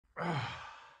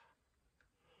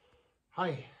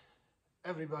Hi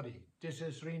everybody, this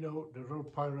is Reno, the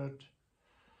Road Pirate.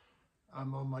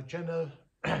 I'm on my channel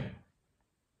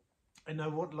and I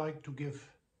would like to give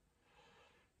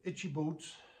Itchy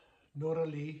Boots,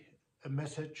 Noraly, a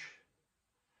message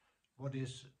what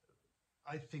is,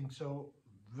 I think so,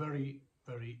 very,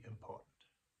 very important.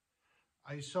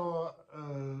 I saw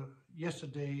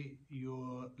yesterday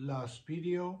your last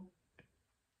video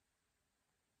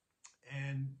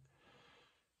and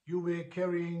you were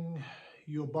carrying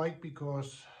your bike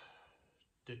because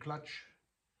the clutch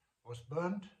was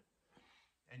burned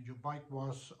and your bike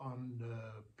was on the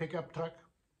pickup truck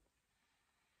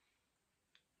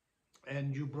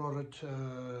and you brought it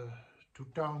to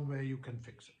town where you can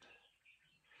fix it.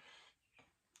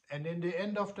 And in the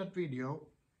end of that video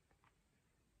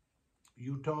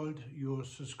you told your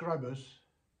subscribers,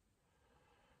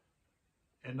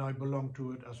 and I belong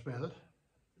to it as well,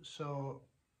 so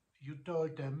you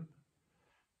told them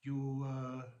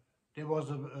there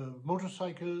was a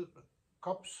motorcycle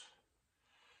cops,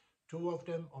 two of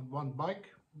them on one bike.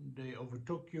 They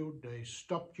overtook you, they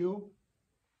stopped you,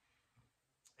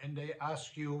 and they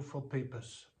asked you for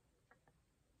papers.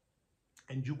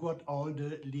 And you got all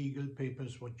the legal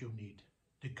papers what you need.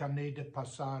 The carnet de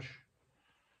passage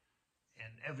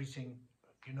and everything,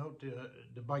 you know,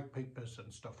 the bike papers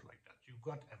and stuff like that. You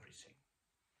got everything.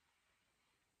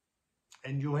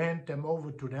 And you hand them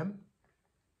over to them.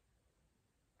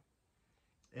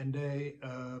 And they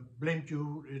blamed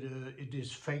you, it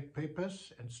is fake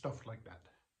papers and stuff like that.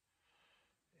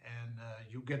 And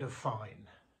you get a fine.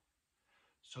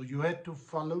 So you had to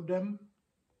follow them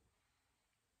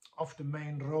off the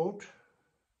main road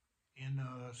in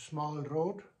a small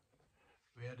road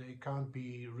where they can't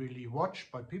be really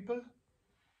watched by people.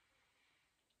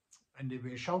 And they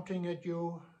were shouting at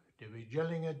you, they were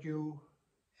yelling at you,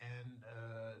 and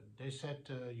they said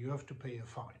you have to pay a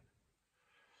fine.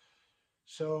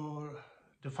 So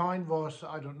the fine was,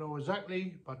 I don't know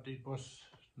exactly, but it was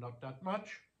not that much.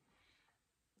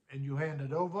 And you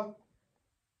handed over,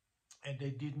 and they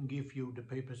didn't give you the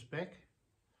papers back,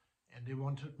 and they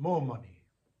wanted more money.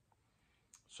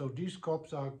 So these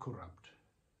cops are corrupt.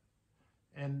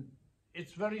 And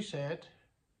it's very sad,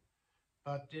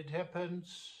 but it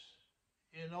happens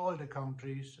in all the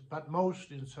countries, but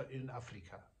most in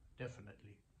Africa,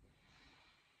 definitely.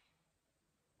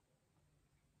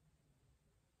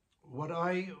 What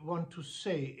I want to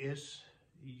say is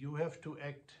you have to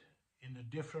act in a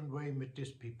different way with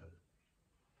these people.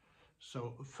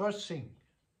 So first thing,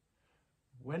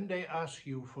 when they ask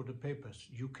you for the papers,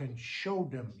 you can show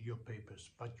them your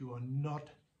papers, but you are not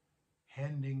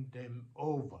handing them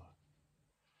over.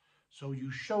 So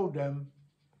you show them,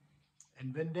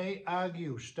 and when they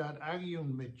start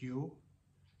arguing with you,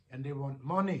 and they want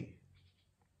money,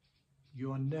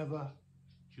 you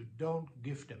don't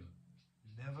give them.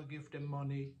 Never give them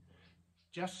money.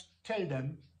 Just tell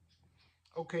them,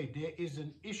 okay, there is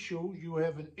an issue, you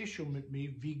have an issue with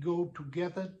me, we go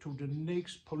together to the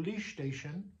next police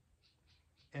station,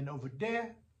 and over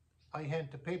there I hand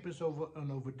the papers over,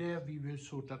 and over there we will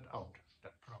sort that out,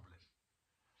 that problem.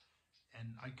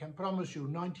 And I can promise you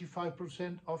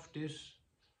 95% of this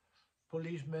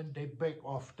policemen, they back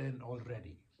off then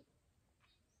already.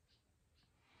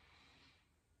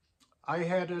 I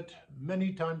had it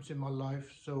many times in my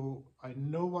life, so I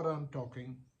know what I'm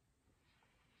talking.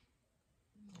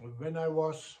 When I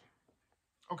was,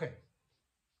 okay,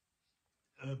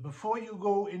 before you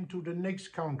go into the next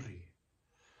country,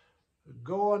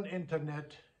 go on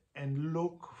internet and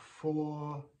look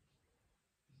for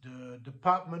the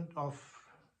Department of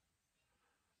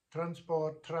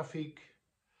Transport, Traffic,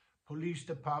 Police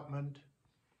Department,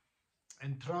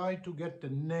 and try to get the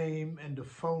name and the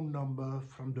phone number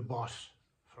from the boss,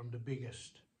 from the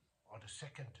biggest, or the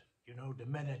second, you know, the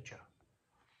manager.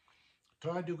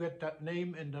 Try to get that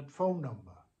name and that phone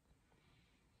number.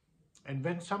 And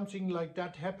when something like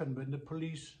that happens, when the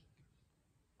police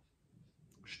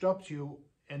stops you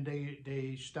and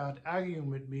they start arguing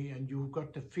with me and you've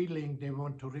got the feeling they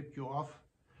want to rip you off,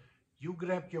 you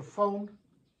grab your phone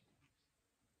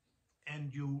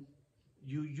and you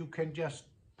can just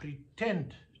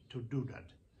pretend to do that.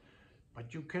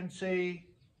 But you can say,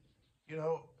 you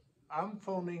know, I'm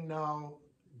phoning now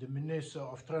the Minister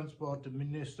of Transport, the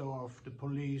Minister of the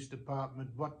Police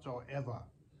Department, whatsoever.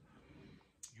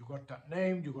 You got that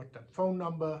name, you got that phone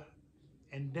number,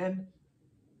 and then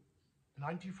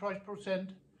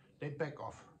 95% they back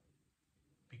off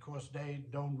because they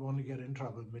don't want to get in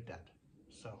trouble with that.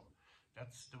 So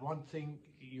that's the one thing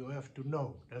you have to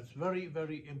know. That's very,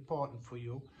 very important for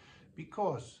you,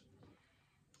 because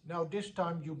now this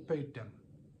time you paid them.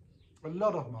 a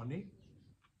lot of money.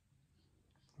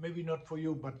 Maybe not for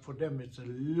you, but for them it's a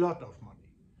lot of money.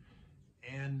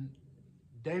 And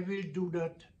they will do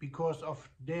that because of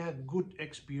their good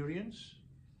experience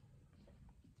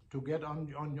to get on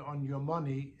your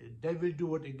money. They will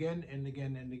do it again and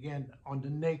again and again on the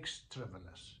next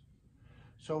travelers.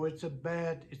 So it's a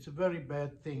very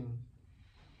bad thing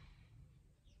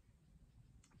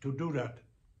to do that.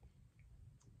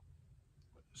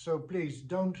 So please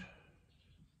don't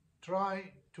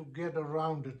try to get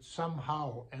around it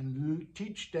somehow and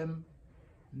teach them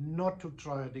not to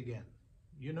try it again.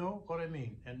 You know what I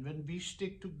mean? And when we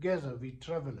stick together, we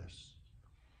travelers,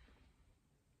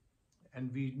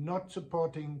 and we not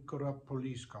supporting corrupt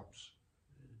police cops,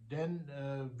 then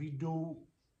we do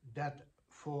that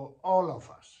for all of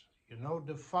us. You know,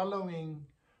 the following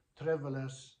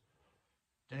travelers,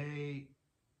 they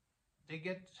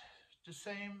get the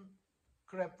same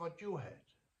crap what you had.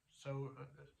 So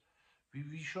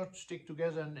we should stick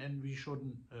together, and we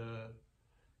shouldn't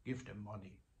give them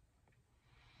money.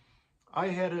 I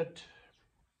had it.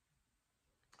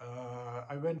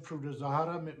 I went through the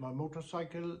Sahara with my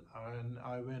motorcycle, and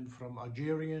I went from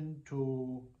Algerian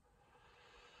to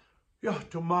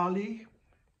Mali,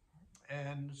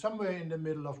 and somewhere in the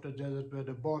middle of the desert where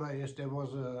the border is, there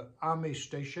was an army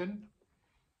station,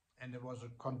 and there was a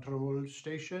control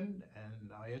station,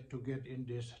 and I had to get in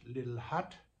this little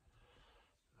hut.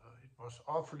 It was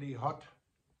awfully hot,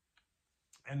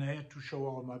 and I had to show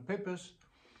all my papers.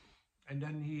 And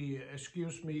then he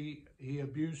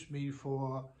abused me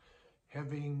for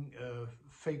having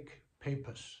fake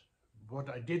papers, what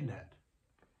I didn't have.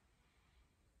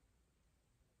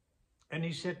 And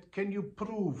he said, "Can you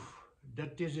prove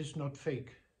that this is not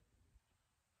fake?"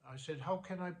 I said, "How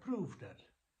can I prove that?"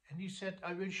 And he said,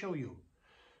 "I will show you.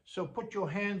 So put your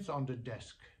hands on the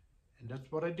desk." And that's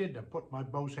what I did. I put my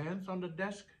both hands on the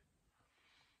desk,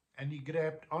 and he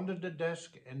grabbed under the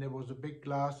desk, and there was a big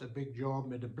glass, a big jar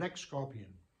with a black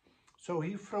scorpion. So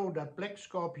he threw that black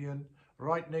scorpion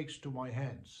right next to my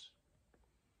hands.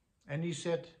 And he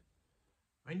said,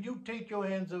 "When you take your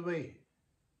hands away,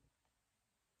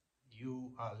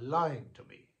 you are lying to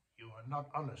me. You are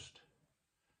not honest."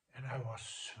 And I was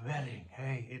sweating.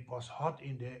 Hey, it was hot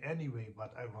in there anyway,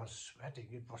 but I was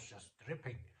sweating. It was just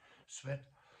dripping sweat.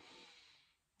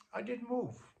 I didn't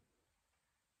move.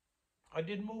 I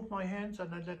didn't move my hands,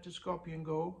 and I let the scorpion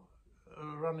go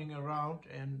running around,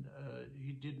 and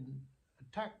he didn't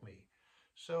attack me.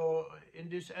 So in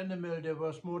this animal there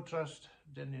was more trust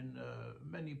than in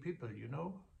many people, you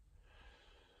know.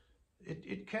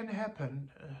 It can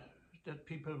happen that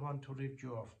people want to rip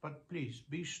you off, but please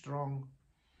be strong.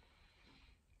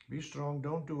 Be strong,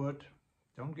 don't do it.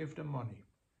 Don't give them money.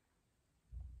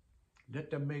 Let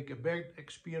them make a bad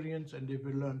experience, and they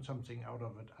will learn something out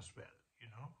of it as well, you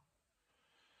know.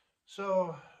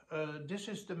 So this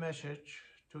is the message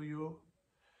to you.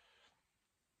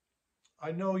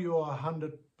 I know you are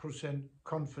 100%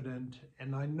 confident,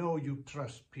 and I know you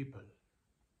trust people,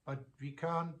 but we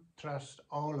can't trust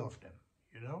all of them,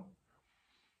 you know.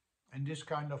 And this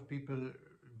kind of people,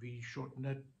 we should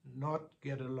not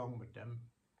get along with them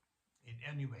in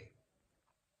any way.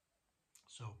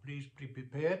 So please be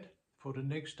prepared for the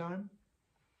next time.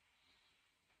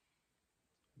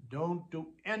 Don't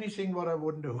do anything what I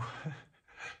wouldn't do.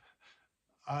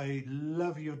 I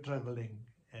love you traveling,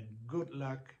 and good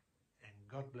luck, and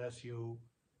God bless you,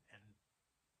 and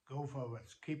go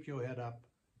forwards. Keep your head up.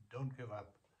 Don't give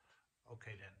up.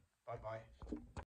 Okay then. Bye-bye.